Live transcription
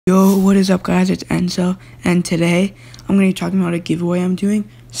Yo, what is up guys, it's Enzo, and today I'm going to be talking about a giveaway I'm doing.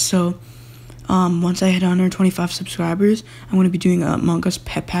 So, once I hit 125 subscribers, I'm going to be doing a Among Us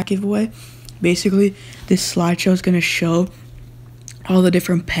pet pack giveaway. Basically, this slideshow is going to show all the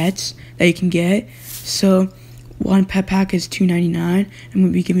different pets that you can get. So, one pet pack is $2.99. I'm going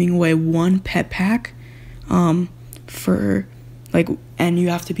to be giving away one pet pack, and you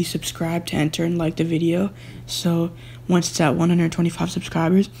have to be subscribed to enter and like the video. So once it's at 125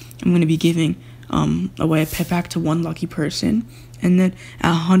 subscribers, I'm going to be giving away a pet pack to one lucky person. And then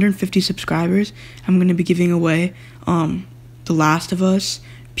at 150 subscribers, I'm going to be giving away The Last of Us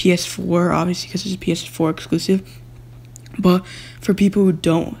PS4, obviously because it's a PS4 exclusive. But for people who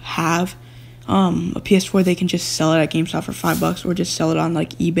don't have a PS4, they can just sell it at GameStop for $5 or just sell it on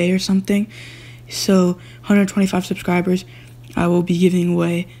like eBay or something. So 125 subscribers, I will be giving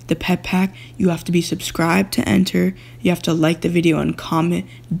away the pet pack. You have to be subscribed to enter. You have to like the video and comment.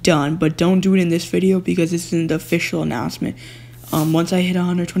 Done. But don't do it in this video because this isn't the official announcement. Once I hit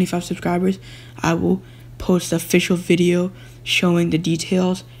 125 subscribers, I will post the official video showing the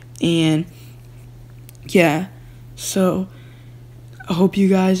details. And yeah, so I hope you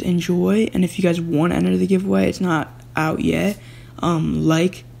guys enjoy. And if you guys want to enter the giveaway, it's not out yet.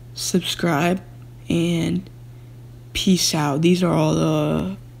 Like, subscribe, and peace out. These are all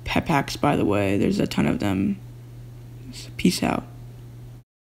the pet packs, by the way. There's a ton of them. Peace out.